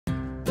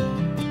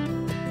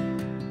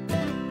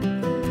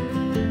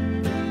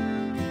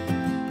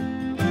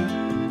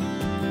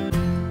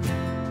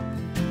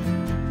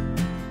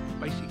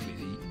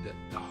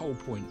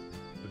point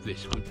of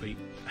this would be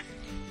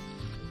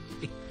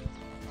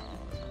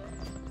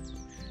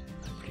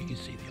hopefully you can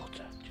see the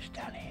otter just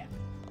down here.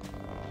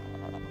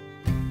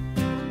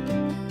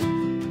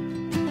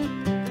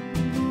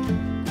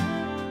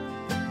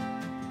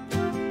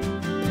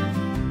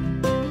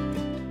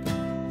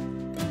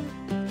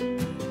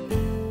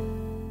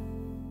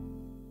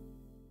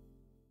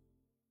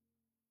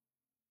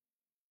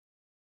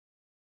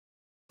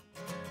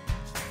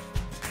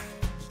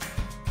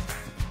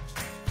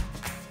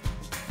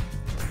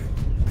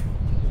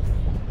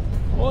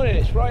 Morning,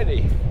 it's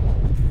Friday.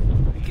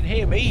 You can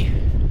hear me.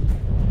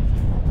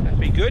 That'd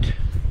be good.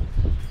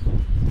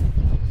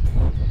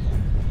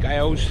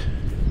 Gales.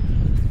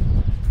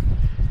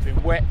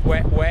 Been wet,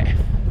 wet, wet.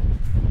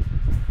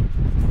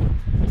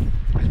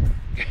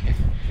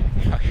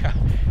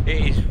 It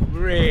is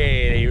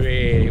really,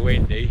 really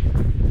windy.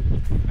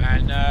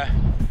 And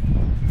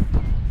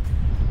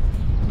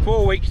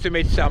 4 weeks to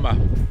midsummer.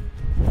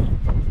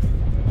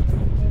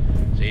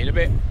 See you in a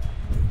bit.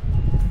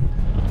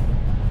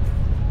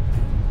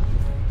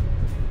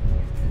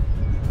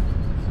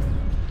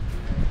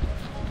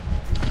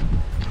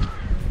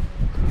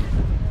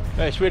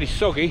 It's really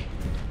soggy,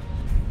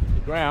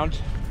 the ground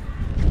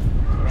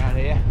around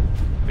here.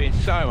 Been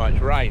so much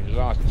rain the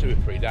last 2 or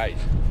 3 days.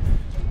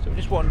 So we're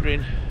just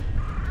wandering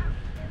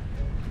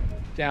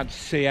down to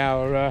see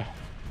our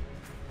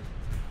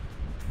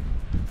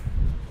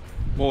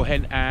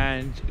moorhen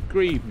and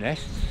grebe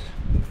nests,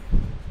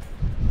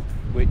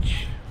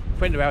 which a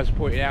friend of ours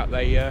pointed out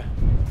they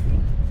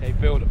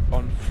build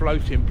on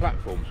floating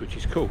platforms, which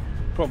is cool.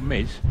 Problem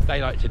is, a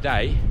day like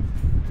today,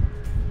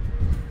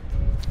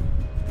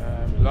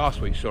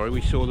 last week, sorry,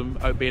 we saw them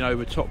being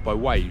overtopped by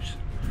waves,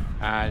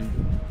 and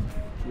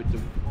with the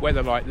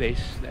weather like this,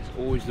 that's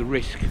always the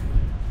risk.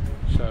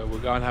 So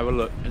we'll go and have a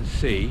look and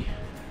see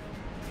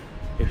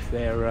if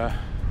they're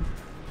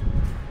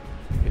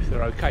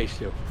okay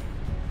still.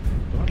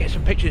 I'll get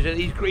some pictures of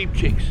these grebe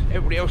chicks.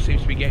 Everybody else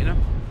seems to be getting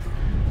them,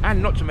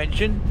 and not to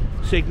mention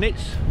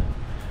cygnets.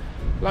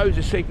 Loads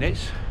of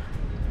cygnets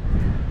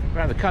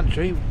around the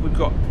country. We've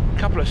got a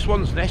couple of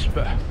swans' nests,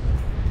 but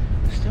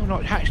still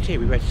not hatched here.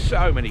 We've had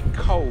so many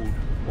cold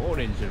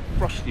mornings and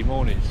frosty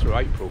mornings through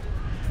April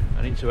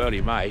and into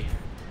early May.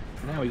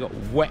 Now we've got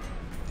wet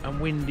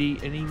and windy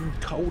and even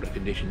colder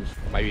conditions.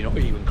 Maybe not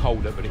even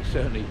colder, but it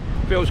certainly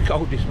feels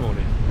cold this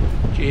morning.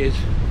 Cheers.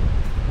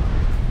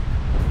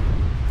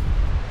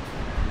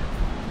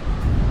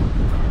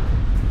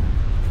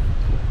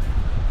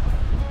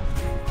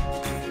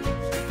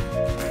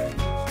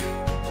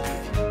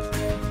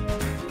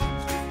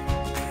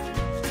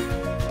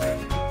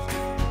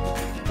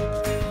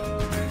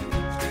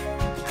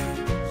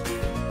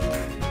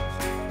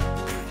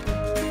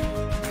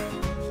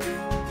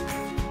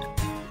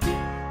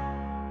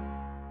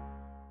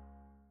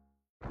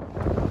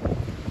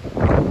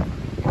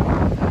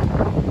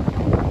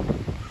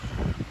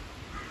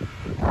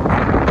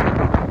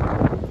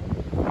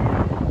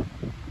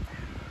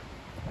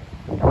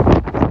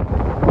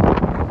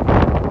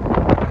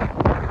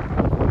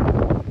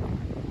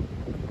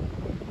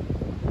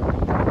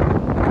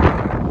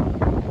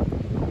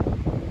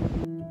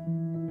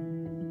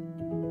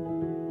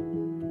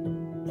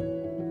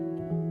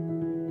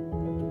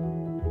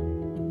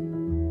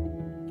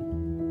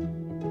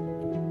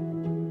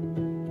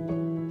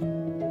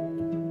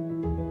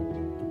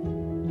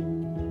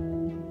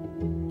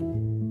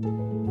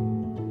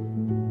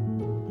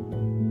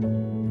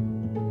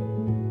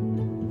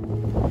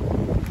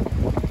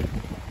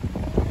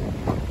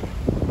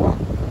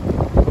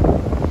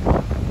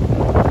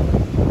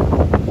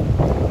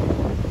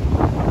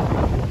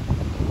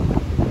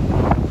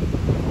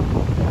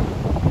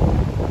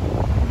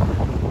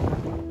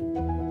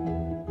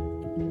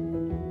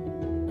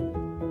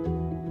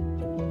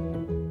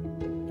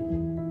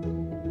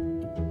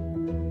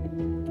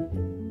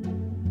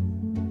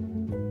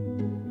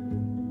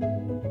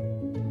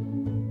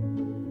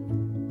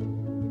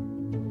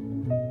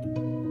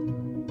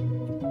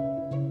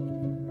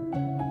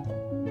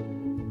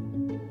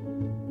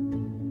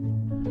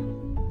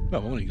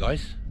 Well, morning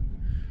guys.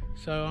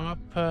 So I'm up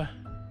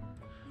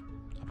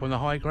on the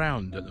high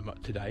ground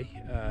at today,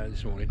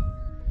 this morning.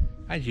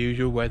 As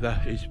usual,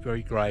 weather is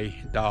very grey,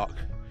 dark,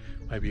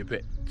 maybe a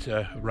bit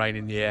rain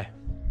in the air.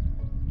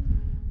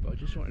 But I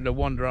just wanted to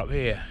wander up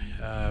here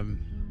and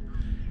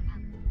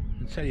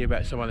tell you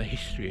about some of the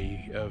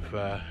history of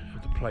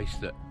the place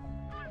that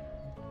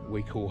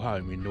we call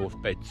home in North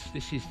Beds.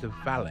 This is the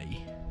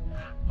valley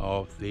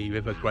of the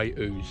River Great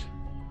Ouse.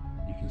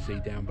 You can see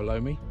down below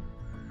me.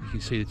 You can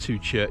see the two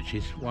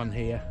churches, one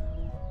here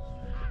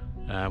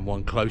and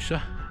one closer.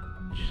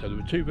 So there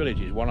were two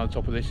villages, one on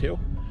top of this hill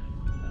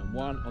and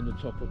one on the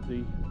top of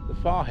the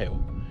far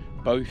hill.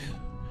 Both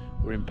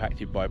were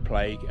impacted by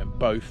plague and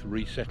both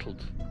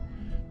resettled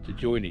to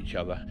join each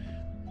other.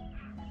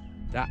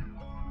 That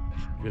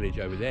village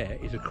over there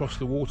is across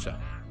the water,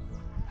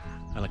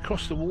 and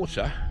across the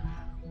water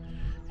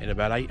in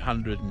about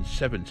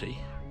 870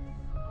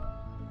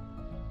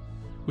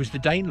 was the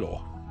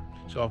Danelaw.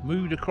 So I've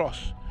moved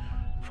across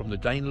from the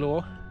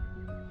Danelaw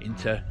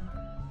into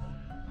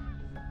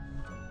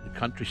the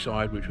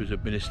countryside which was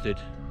administered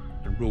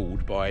and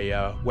ruled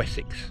by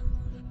Wessex,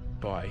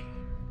 by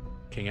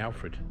King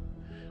Alfred.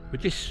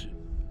 But this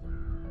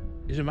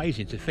is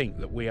amazing to think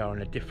that we are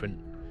in a different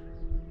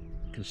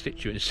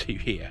constituency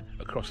here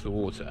across the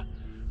water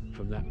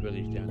from that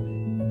village down there.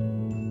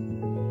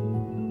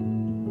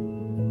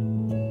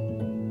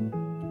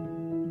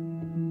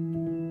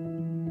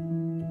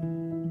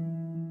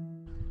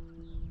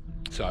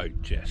 So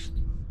just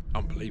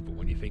unbelievable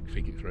when you think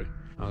it through.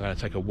 I'm going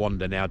to take a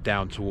wander now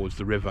down towards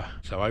the river.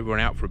 So over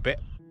and out for a bit.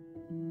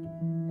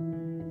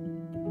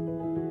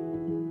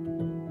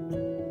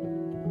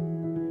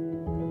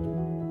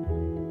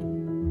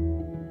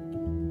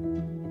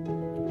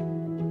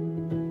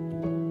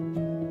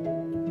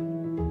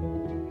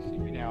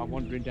 I'm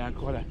wandering down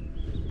quite a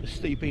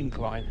steep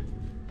incline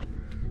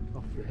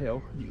off the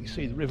hill. You can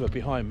see the river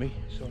behind me.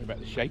 Sorry about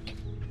the shake.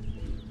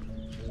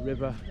 The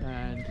river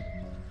and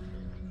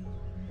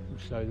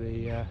also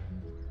the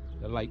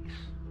lakes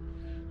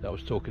that I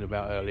was talking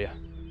about earlier.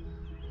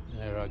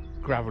 There are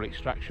gravel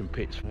extraction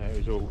pits. There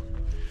is all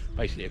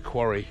basically a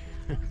quarry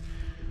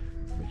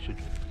which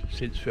had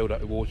since filled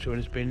up with water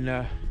and has been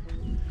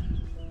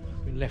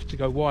left to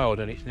go wild,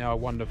 and it's now a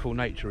wonderful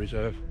nature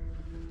reserve,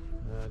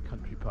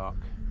 country park.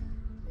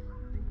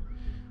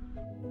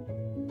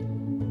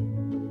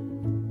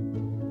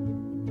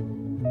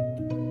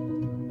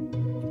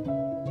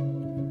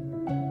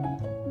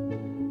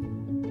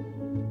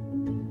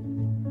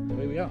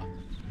 Here we are,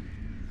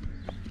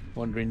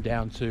 wandering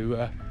down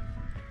to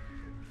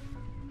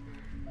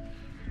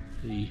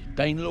the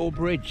Danelaw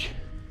Bridge.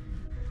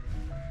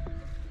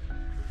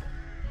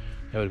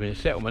 There would have been a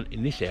settlement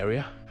in this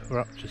area for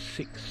up to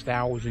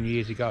 6,000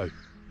 years ago.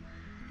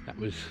 That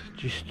was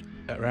just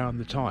around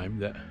the time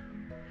that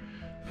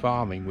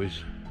farming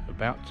was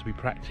about to be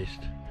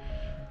practiced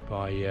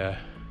by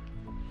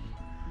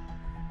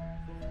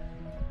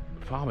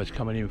farmers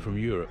coming in from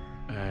Europe,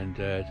 and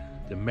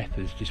the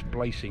methods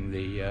displacing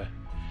the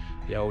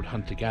old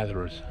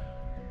hunter-gatherers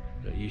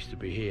that used to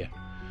be here.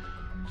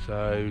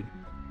 So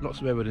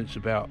lots of evidence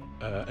about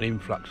an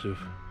influx of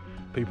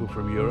people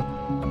from Europe.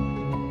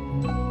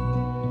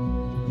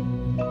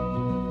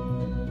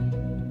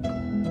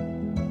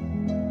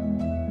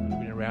 I've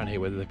been around here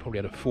whether they probably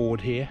had a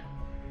ford here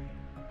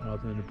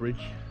rather than a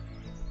bridge.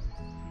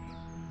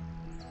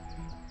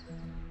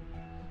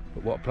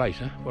 But what a place,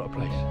 huh? What a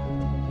place.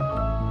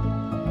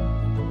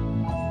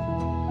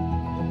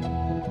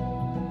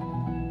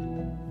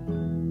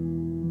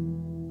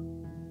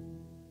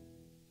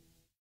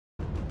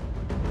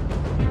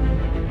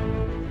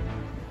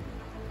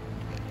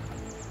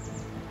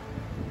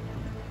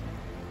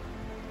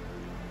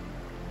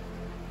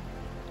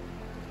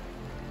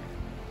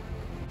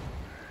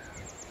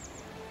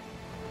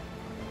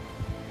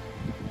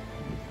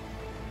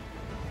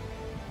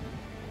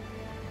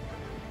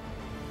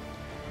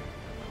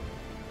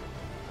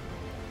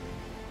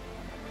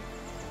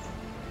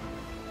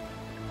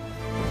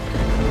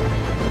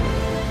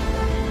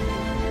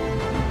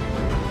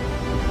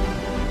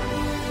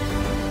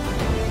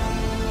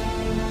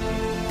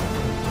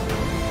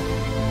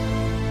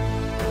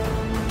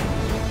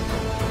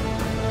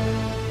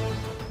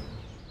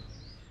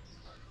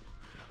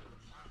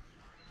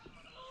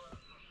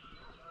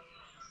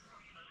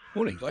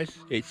 Morning guys,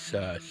 it's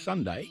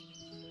Sunday.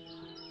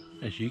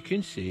 As you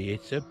can see,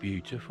 it's a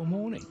beautiful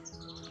morning,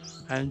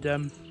 and I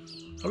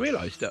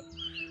realised that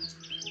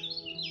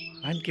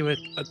I hadn't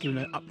given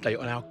an update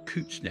on our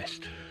coot's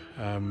nest,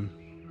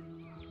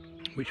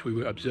 which we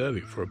were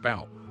observing for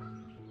about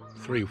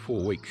 3 or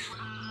 4 weeks,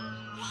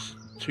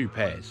 2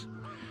 pairs.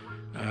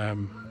 I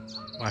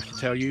have to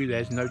tell you,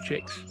 there's no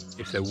chicks.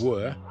 If there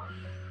was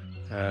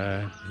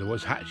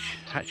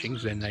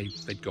hatchings, then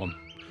they'd gone.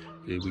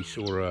 We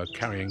saw a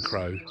carrion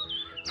crow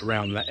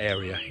around that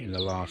area in the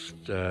last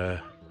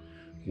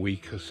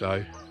week or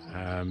so.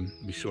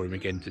 We saw him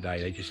again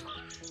today. They just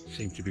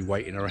seem to be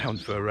waiting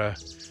around for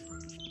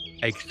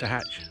eggs to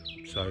hatch.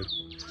 So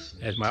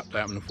there's my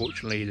update. And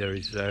unfortunately, there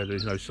is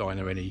no sign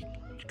of any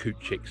coot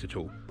chicks at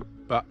all.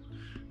 But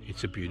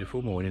it's a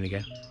beautiful morning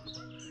again.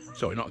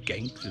 Sorry, not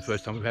again. It's the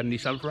first time we've had any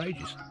sun for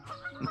ages.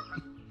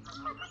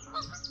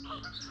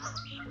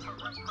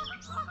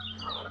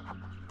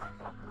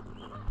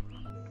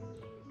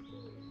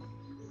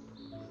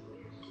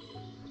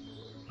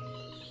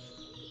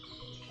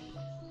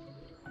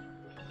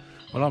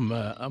 Well,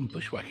 I'm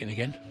bushwhacking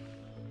again.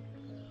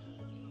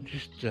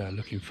 Just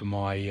looking for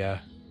my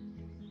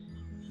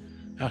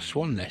our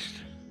swan nest,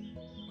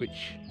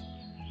 which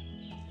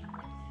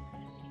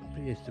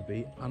appears to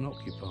be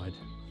unoccupied.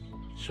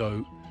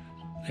 So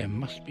there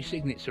must be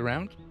cygnets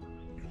around,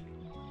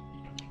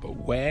 but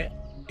where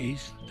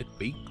is the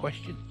big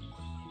question?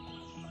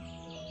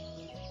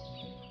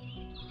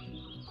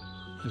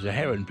 There's a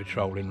heron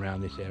patrolling around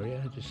this area.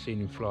 I've just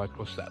seen him fly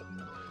across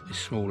this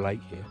small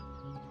lake here.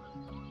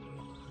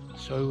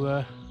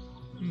 So,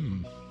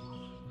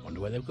 wonder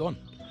where they've gone.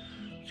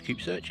 Let's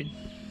keep searching.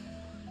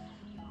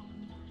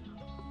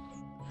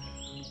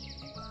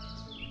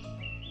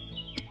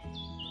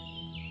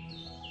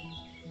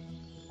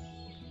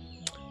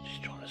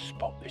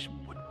 spot this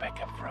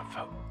woodpecker for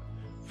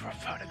a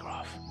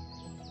photograph.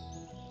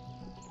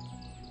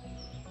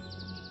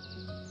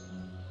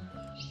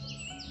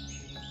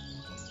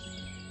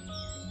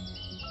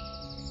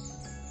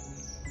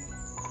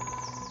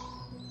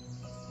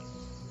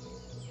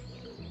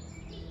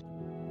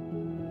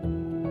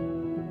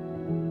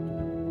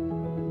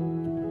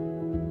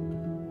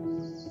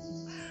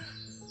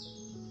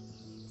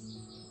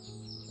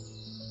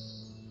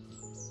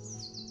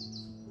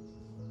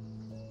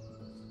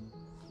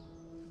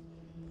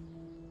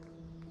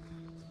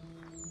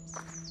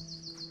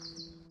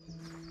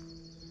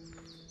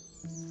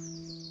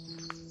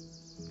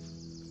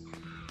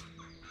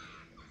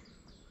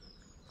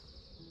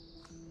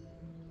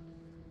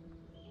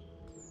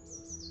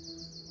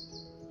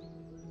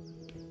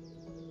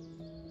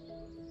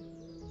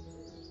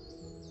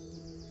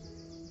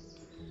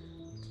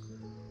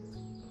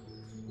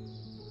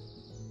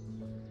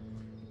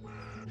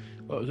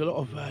 Well, there was a lot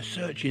of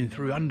searching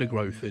through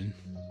undergrowth and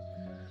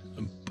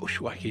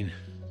bushwhacking,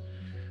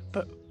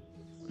 but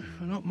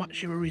not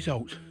much of a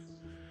result.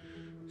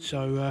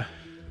 So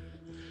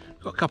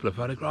got a couple of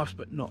photographs,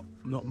 but not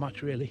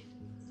much really.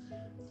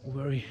 All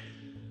very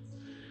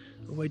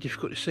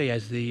difficult to see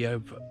as the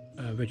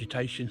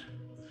vegetation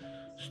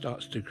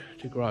starts to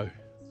grow,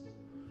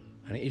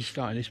 and it is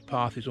starting. This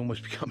path is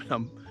almost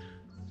becoming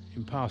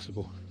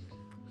impassable.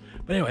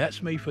 But anyway,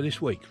 that's me for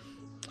this week.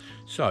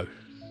 So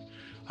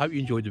hope you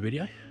enjoyed the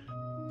video.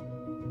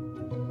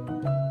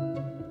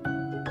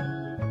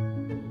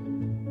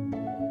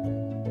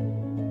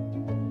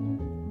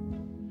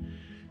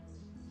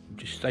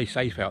 Just stay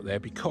safe out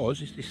there, because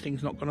this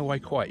thing's not gone away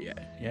quite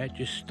yet. Yeah,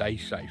 just stay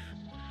safe,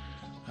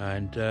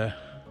 and I'll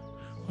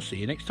see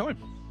you next time.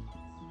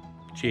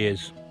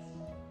 Cheers.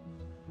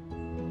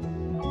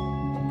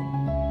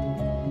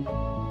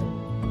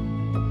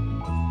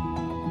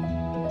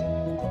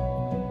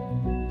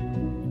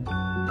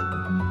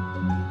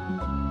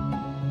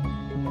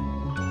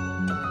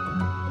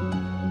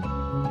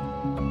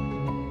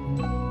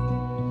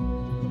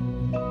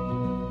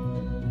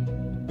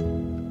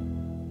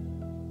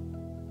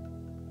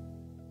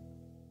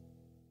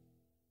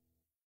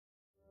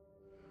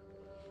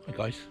 Hi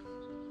guys,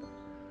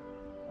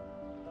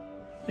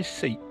 this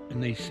seat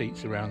and these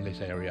seats around this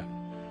area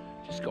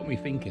just got me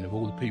thinking of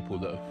all the people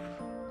that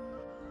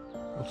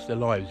have lost their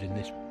lives in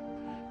this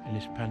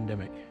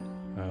pandemic.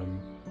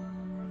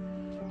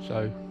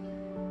 So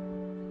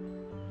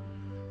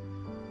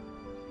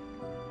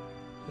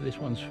this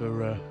one's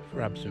for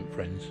absent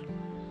friends.